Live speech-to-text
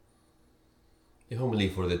The homily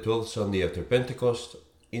for the 12th Sunday after Pentecost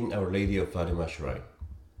in Our Lady of Fatima Shrine.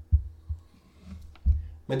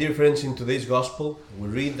 My dear friends, in today's Gospel, we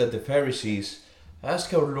read that the Pharisees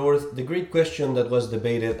asked our Lord the great question that was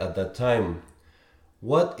debated at that time: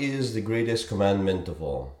 what is the greatest commandment of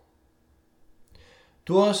all?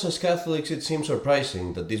 To us as Catholics, it seems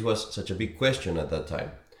surprising that this was such a big question at that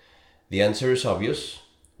time. The answer is obvious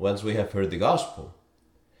once we have heard the Gospel.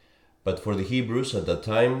 But for the Hebrews at that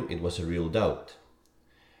time, it was a real doubt.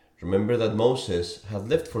 Remember that Moses had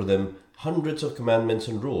left for them hundreds of commandments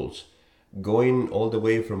and rules, going all the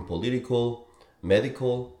way from political,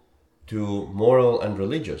 medical, to moral and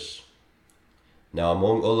religious. Now,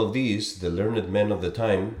 among all of these, the learned men of the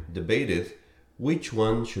time debated which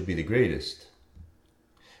one should be the greatest.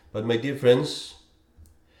 But my dear friends,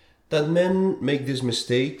 that men make this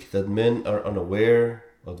mistake, that men are unaware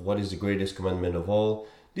of what is the greatest commandment of all,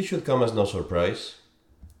 this should come as no surprise.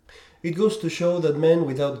 It goes to show that men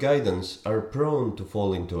without guidance are prone to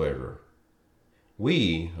fall into error.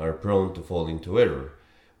 We are prone to fall into error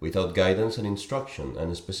without guidance and instruction,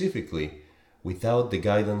 and specifically without the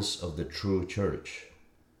guidance of the true Church.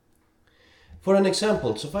 For an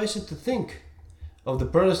example, suffice it to think of the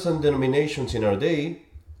Protestant denominations in our day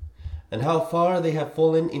and how far they have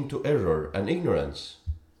fallen into error and ignorance.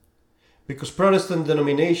 Because Protestant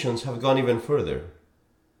denominations have gone even further.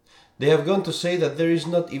 They have gone to say that there is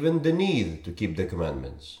not even the need to keep the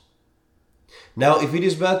commandments. Now, if it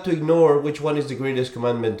is bad to ignore which one is the greatest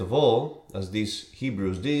commandment of all, as these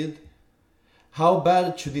Hebrews did, how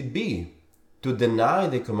bad should it be to deny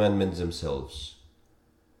the commandments themselves?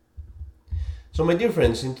 So, my dear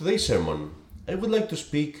friends, in today's sermon, I would like to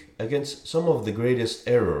speak against some of the greatest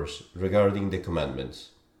errors regarding the commandments.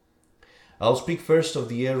 I'll speak first of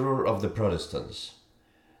the error of the Protestants,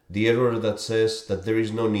 the error that says that there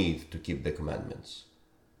is no need to keep the commandments.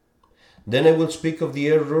 Then I will speak of the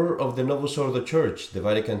error of the Novus Ordo Church, the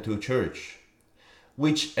Vatican II Church,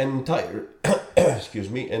 which entirely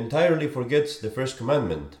forgets the first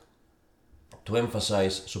commandment to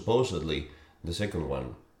emphasize, supposedly, the second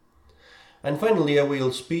one. And finally, I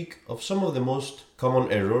will speak of some of the most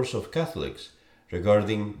common errors of Catholics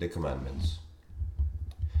regarding the commandments.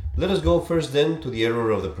 Let us go first then to the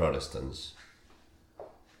error of the Protestants.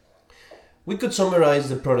 We could summarize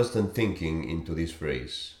the Protestant thinking into this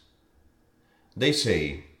phrase. They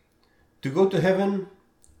say, to go to heaven,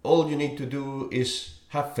 all you need to do is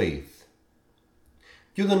have faith.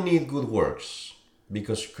 You don't need good works,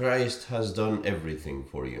 because Christ has done everything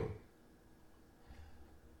for you.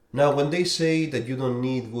 Now, when they say that you don't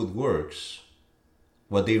need good works,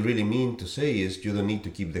 what they really mean to say is you don't need to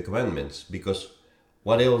keep the commandments, because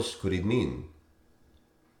what else could it mean?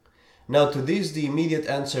 Now, to this, the immediate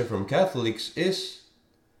answer from Catholics is: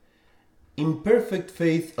 imperfect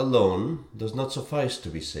faith alone does not suffice to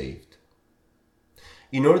be saved.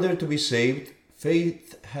 In order to be saved,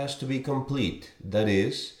 faith has to be complete. That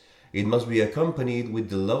is, it must be accompanied with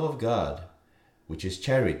the love of God, which is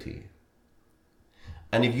charity.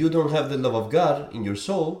 And if you don't have the love of God in your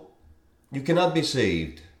soul, you cannot be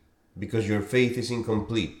saved, because your faith is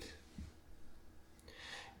incomplete.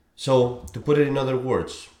 So, to put it in other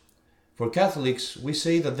words, for Catholics, we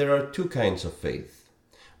say that there are two kinds of faith.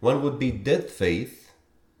 One would be dead faith,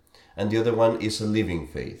 and the other one is a living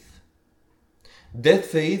faith. Dead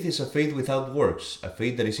faith is a faith without works, a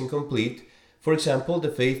faith that is incomplete. For example,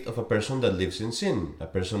 the faith of a person that lives in sin. A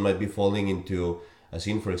person might be falling into a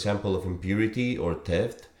sin, for example, of impurity or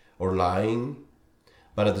theft or lying,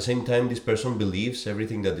 but at the same time this person believes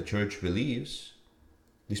everything that the Church believes.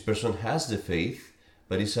 This person has the faith,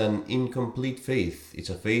 but it's an incomplete faith.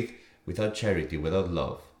 It's a faith without charity, without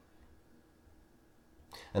love.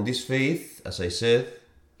 And this faith, as I said,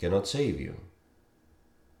 cannot save you.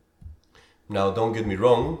 Now, don't get me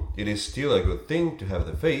wrong, it is still a good thing to have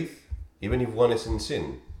the faith, even if one is in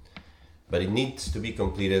sin. But it needs to be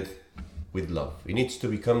completed with love. It needs to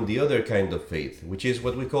become the other kind of faith, which is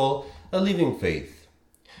what we call a living faith.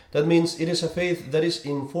 That means it is a faith that is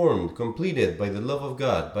informed, completed by the love of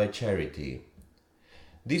God, by charity.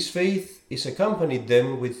 This faith is accompanied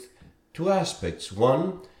then with two aspects.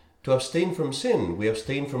 One, to abstain from sin, we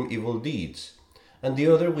abstain from evil deeds. And the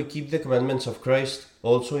other, we keep the commandments of Christ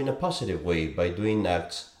also in a positive way by doing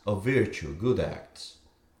acts of virtue, good acts.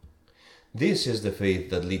 This is the faith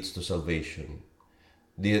that leads to salvation.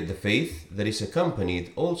 The faith that is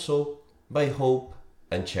accompanied also by hope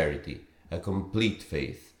and charity, a complete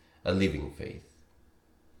faith, a living faith.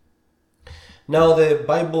 Now, the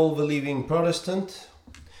Bible-believing Protestant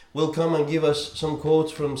will come and give us some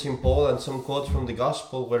quotes from St. Paul and some quotes from the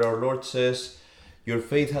Gospel where our Lord says, "Your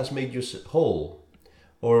faith has made you whole,"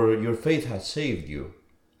 or your faith has saved you.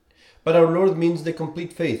 But our Lord means the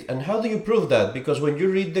complete faith. And how do you prove that? Because when you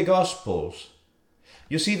read the Gospels,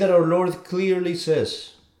 you see that our Lord clearly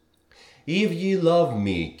says, "If ye love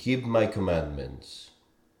me, keep my commandments."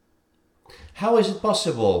 How is it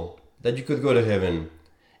possible that you could go to heaven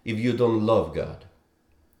if you don't love God?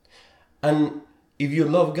 And if you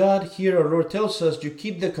love God, here our Lord tells us you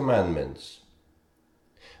keep the commandments.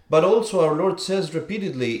 But also our Lord says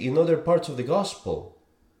repeatedly in other parts of the Gospel.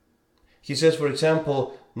 He says, for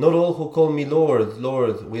example, "Not all who call me Lord,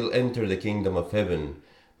 Lord will enter the kingdom of heaven,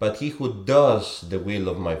 but he who does the will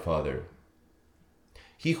of my Father.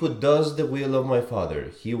 He who does the will of my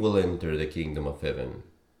Father, he will enter the kingdom of heaven."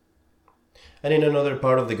 And in another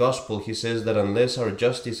part of the Gospel, he says that unless our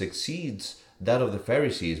justice exceeds that of the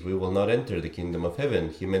Pharisees, we will not enter the kingdom of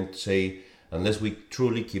heaven. He meant to say, unless we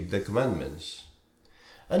truly keep the commandments.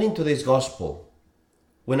 And in today's Gospel,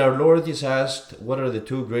 when our Lord is asked what are the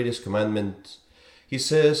two greatest commandments, he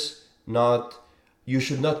says not, "You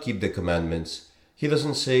should not keep the commandments." He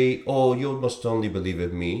doesn't say, "Oh, you must only believe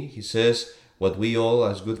in me." He says what we all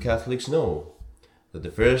as good Catholics know, that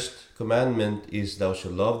the first commandment is, "Thou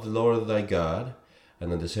shalt love the Lord thy God,"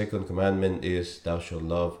 and then the second commandment is, "Thou shalt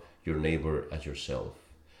love your neighbor as yourself,"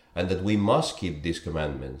 and that we must keep these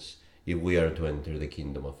commandments if we are to enter the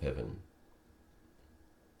kingdom of heaven.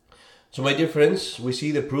 So my dear friends, we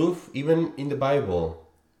see the proof even in the Bible,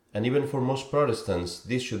 and even for most Protestants,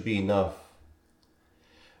 this should be enough.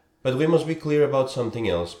 But we must be clear about something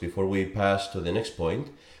else before we pass to the next point.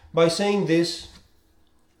 By saying this,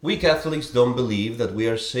 we Catholics don't believe that we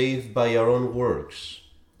are saved by our own works.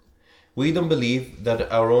 We don't believe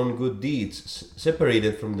that our own good deeds,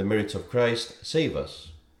 separated from the merits of Christ, save us.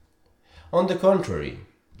 On the contrary,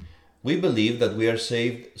 we believe that we are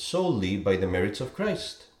saved solely by the merits of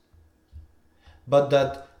Christ. But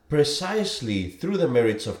that precisely through the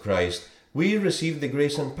merits of Christ, we receive the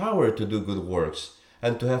grace and power to do good works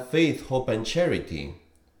and to have faith, hope, and charity.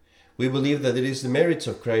 We believe that it is the merits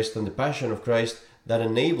of Christ and the passion of Christ that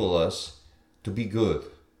enable us to be good,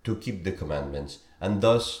 to keep the commandments, and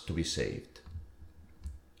thus to be saved.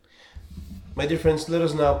 My dear friends, let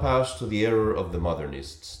us now pass to the error of the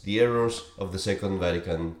modernists, the errors of the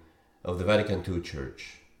Vatican II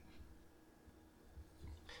Church.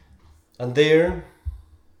 And there,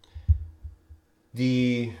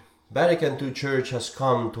 the Vatican II Church has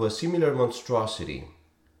come to a similar monstrosity.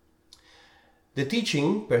 The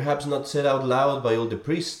teaching, perhaps not said out loud by all the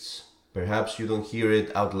priests, perhaps you don't hear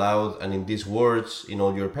it out loud and in these words in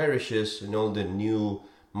all your parishes, in all the new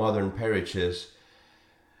modern parishes,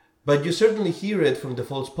 but you certainly hear it from the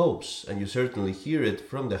false popes, and you certainly hear it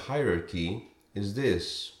from the hierarchy, is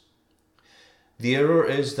this. The error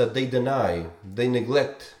is that they deny, they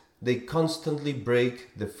neglect, they constantly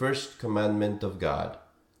break the first commandment of God.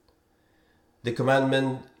 The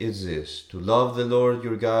commandment is this, to love the Lord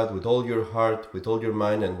your God with all your heart, with all your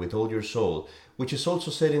mind, and with all your soul, which is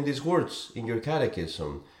also said in these words in your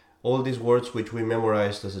catechism, all these words which we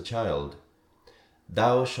memorized as a child.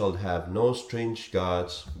 Thou shalt have no strange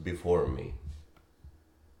gods before me.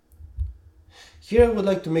 Here I would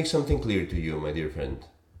like to make something clear to you, my dear friend.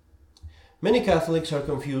 Many Catholics are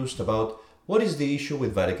confused about what is the issue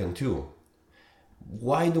with Vatican II.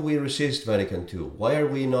 Why do we resist Vatican II? Why are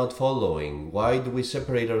we not following? Why do we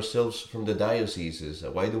separate ourselves from the dioceses?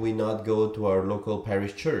 Why do we not go to our local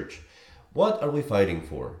parish church? What are we fighting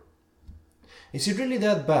for? Is it really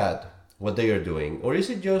that bad, what they are doing? Or is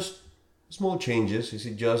it just small changes? Is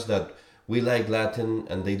it just that we like Latin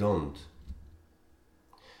and they don't?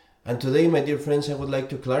 And today, my dear friends, I would like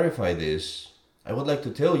to clarify this. I would like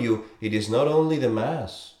to tell you, it is not only the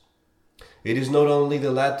Mass. It is not only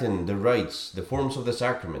the Latin, the rites, the forms of the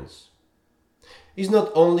sacraments. It's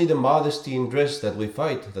not only the modesty in dress that we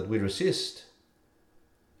fight, that we resist.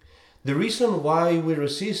 The reason why we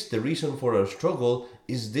resist, the reason for our struggle,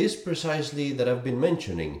 is this precisely that I've been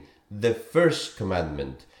mentioning, the first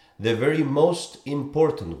commandment, the very most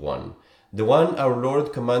important one, the one our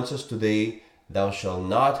Lord commands us today, thou shalt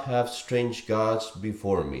not have strange gods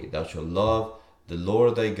before me, thou shalt love the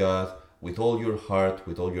Lord thy God with all your heart,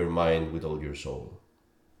 with all your mind, with all your soul.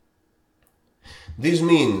 This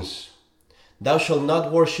means, thou shalt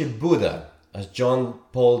not worship Buddha, as John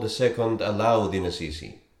Paul II allowed in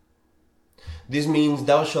Assisi. This means,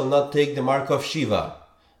 thou shalt not take the mark of Shiva,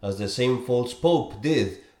 as the same false pope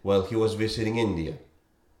did while he was visiting India.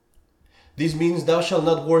 This means, thou shalt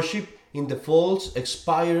not worship in the false,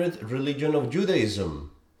 expired religion of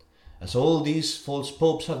Judaism, as all these false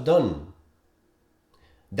popes have done.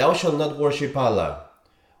 Thou shalt not worship Allah,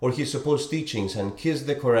 or his supposed teachings, and kiss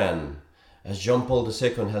the Quran, as John Paul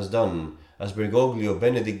II has done, as Bergoglio,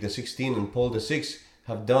 Benedict XVI, and Paul VI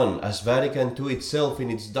have done, as Vatican II itself in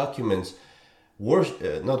its documents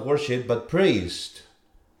not worshipped but praised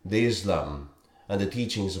the Islam and the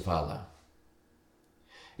teachings of Allah.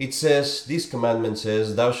 It says, this commandment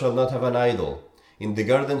says, "Thou shalt not have an idol in the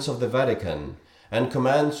gardens of the Vatican," and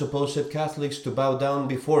commands supposed Catholics to bow down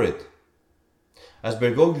before it, as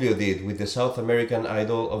Bergoglio did with the South American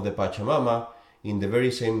idol of the Pachamama in the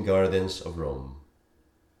very same gardens of Rome.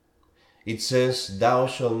 It says, "Thou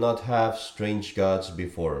shalt not have strange gods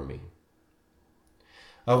before me."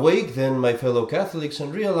 Awake then, my fellow Catholics,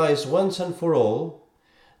 and realize once and for all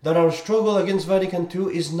that our struggle against Vatican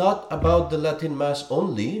II is not about the Latin Mass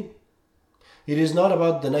only. It is not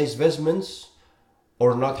about the nice vestments,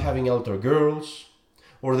 or not having altar girls,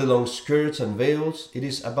 or the long skirts and veils. It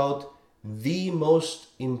is about the most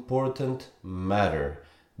important matter,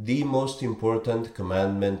 the most important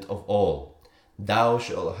commandment of all. "Thou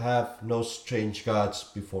shalt have no strange gods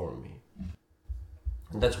before me."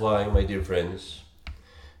 And that's why, my dear friends,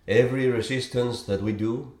 every resistance that we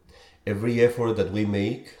do, every effort that we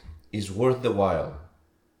make is worth the while.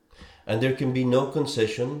 And there can be no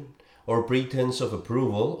concession or pretense of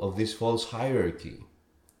approval of this false hierarchy.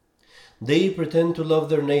 They pretend to love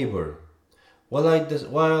their neighbor,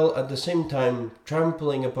 while at the same time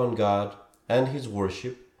trampling upon God and His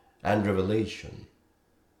worship and revelation.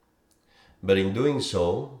 But in doing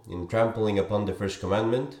so, in trampling upon the first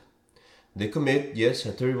commandment, they commit, yes,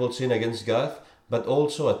 a terrible sin against God, but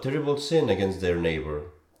also a terrible sin against their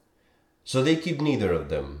neighbor. So they keep neither of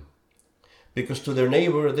them, because to their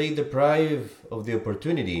neighbor they deprive of the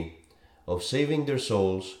opportunity of saving their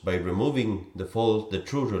souls by removing the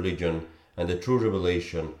true religion and the true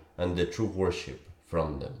revelation and the true worship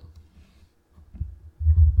from them.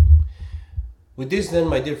 With this then,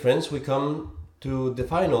 my dear friends, we come to the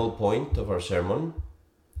final point of our sermon,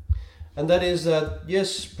 and that is that,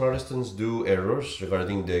 yes, Protestants do errors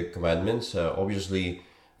regarding the commandments. Obviously,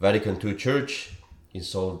 Vatican II Church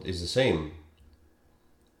is the same.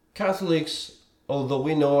 Catholics, although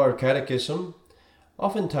we know our catechism,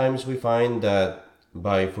 oftentimes we find that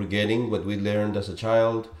by forgetting what we learned as a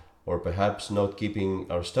child, or perhaps not keeping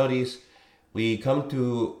our studies, we come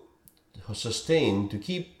to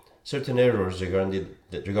keep certain errors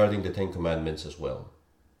regarding the Ten Commandments as well.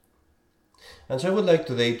 And so I would like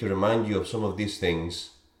today to remind you of some of these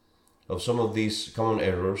things, of some of these common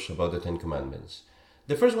errors about the Ten Commandments.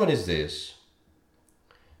 The first one is this: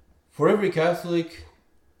 for every Catholic,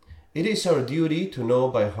 it is our duty to know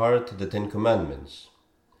by heart the Ten Commandments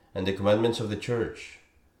and the commandments of the Church.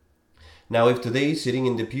 Now, if today, sitting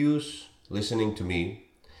in the pews, listening to me,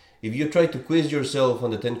 if you try to quiz yourself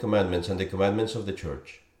on the Ten Commandments and the commandments of the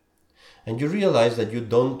Church, and you realize that you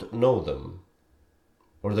don't know them,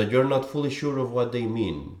 or that you're not fully sure of what they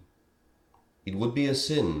mean, it would be a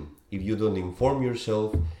sin if you don't inform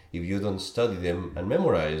yourself, if you don't study them and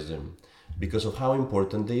memorize them, because of how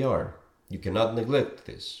important they are. You cannot neglect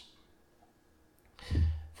this.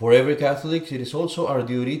 For every Catholic, it is also our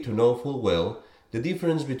duty to know full well the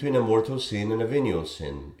difference between a mortal sin and a venial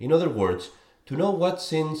sin. In other words, to know what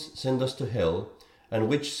sins send us to hell and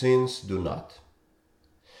which sins do not.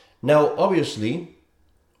 Now, obviously,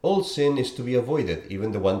 all sin is to be avoided,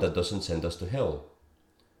 even the one that doesn't send us to hell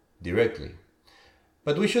directly.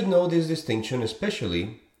 But we should know this distinction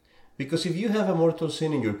especially because if you have a mortal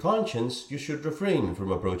sin in your conscience, you should refrain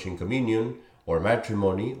from approaching communion or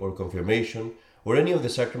matrimony or confirmation or any of the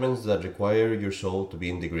sacraments that require your soul to be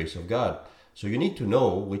in the grace of God. So you need to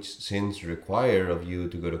know which sins require of you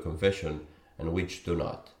to go to confession and which do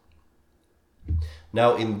not.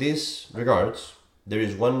 Now, in this regards, there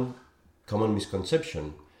is one common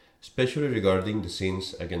misconception, especially regarding the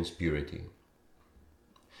sins against purity.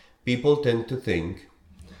 People tend to think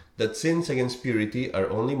that sins against purity are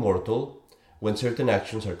only mortal when certain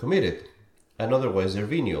actions are committed, and otherwise they're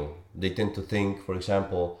venial. They tend to think, for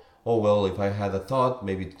example, oh well, if I had a thought,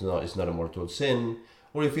 maybe it's not a mortal sin,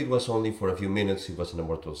 or if it was only for a few minutes, it wasn't a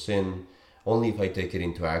mortal sin. Only if I take it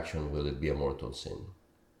into action will it be a mortal sin.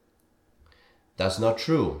 That's not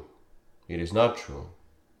true. It is not true.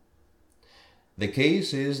 The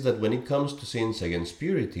case is that when it comes to sins against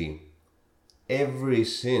purity, every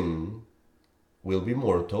sin will be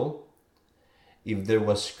mortal if there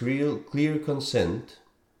was clear consent,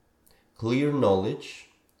 clear knowledge,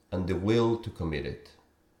 and the will to commit it.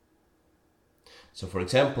 So, for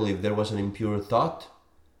example, if there was an impure thought,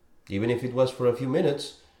 even if it was for a few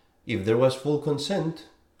minutes, if there was full consent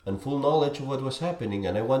and full knowledge of what was happening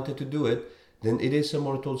and I wanted to do it, then it is a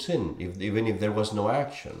mortal sin, even if there was no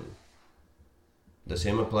action. The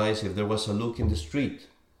same applies if there was a look in the street,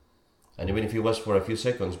 And even if it was for a few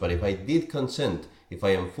seconds, but if I did consent, if I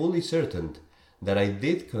am fully certain that I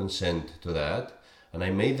did consent to that, and I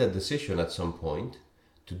made that decision at some point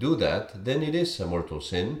to do that, then it is a mortal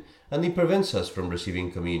sin, and it prevents us from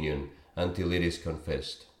receiving communion until it is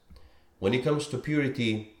confessed. When it comes to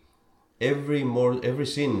purity, every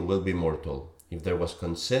sin will be mortal if there was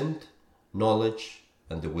consent, knowledge,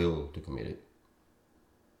 and the will to commit it.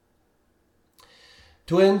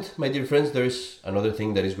 To end, my dear friends, there is another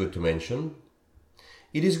thing that is good to mention.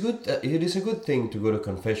 It is a good thing to go to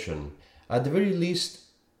confession, at the very least,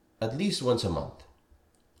 at least once a month.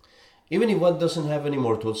 Even if one doesn't have any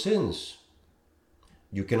mortal sins.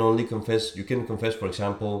 You can confess, for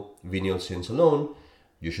example, venial sins alone.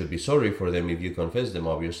 You should be sorry for them if you confess them,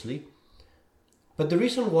 obviously. But the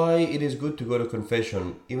reason why it is good to go to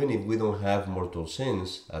confession, even if we don't have mortal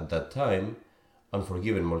sins at that time,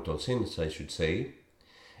 unforgiven mortal sins, I should say,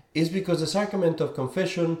 is because the sacrament of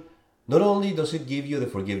confession, not only does it give you the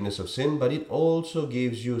forgiveness of sin, but it also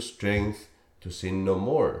gives you strength to sin no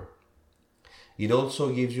more. It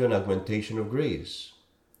also gives you an augmentation of grace.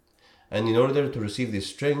 And in order to receive this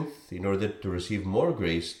strength, in order to receive more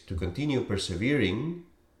grace, to continue persevering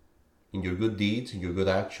in your good deeds, in your good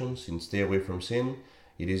actions, and stay away from sin,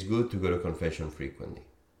 it is good to go to confession frequently.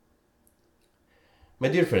 My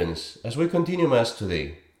dear friends, as we continue Mass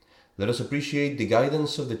today, let us appreciate the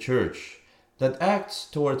guidance of the Church that acts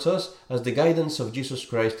towards us as the guidance of Jesus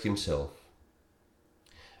Christ Himself.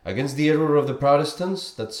 Against the error of the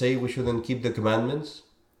Protestants that say we shouldn't keep the commandments,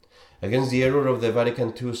 against the error of the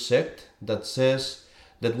Vatican II sect that says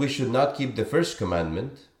that we should not keep the first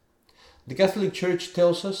commandment, the Catholic Church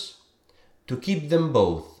tells us to keep them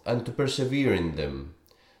both and to persevere in them,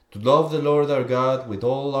 to love the Lord our God with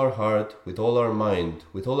all our heart, with all our mind,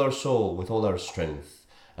 with all our soul, with all our strength,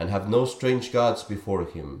 and have no strange gods before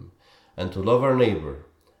Him, and to love our neighbor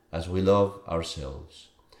as we love ourselves.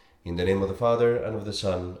 In the name of the Father, and of the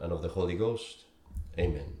Son, and of the Holy Ghost.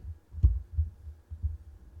 Amen.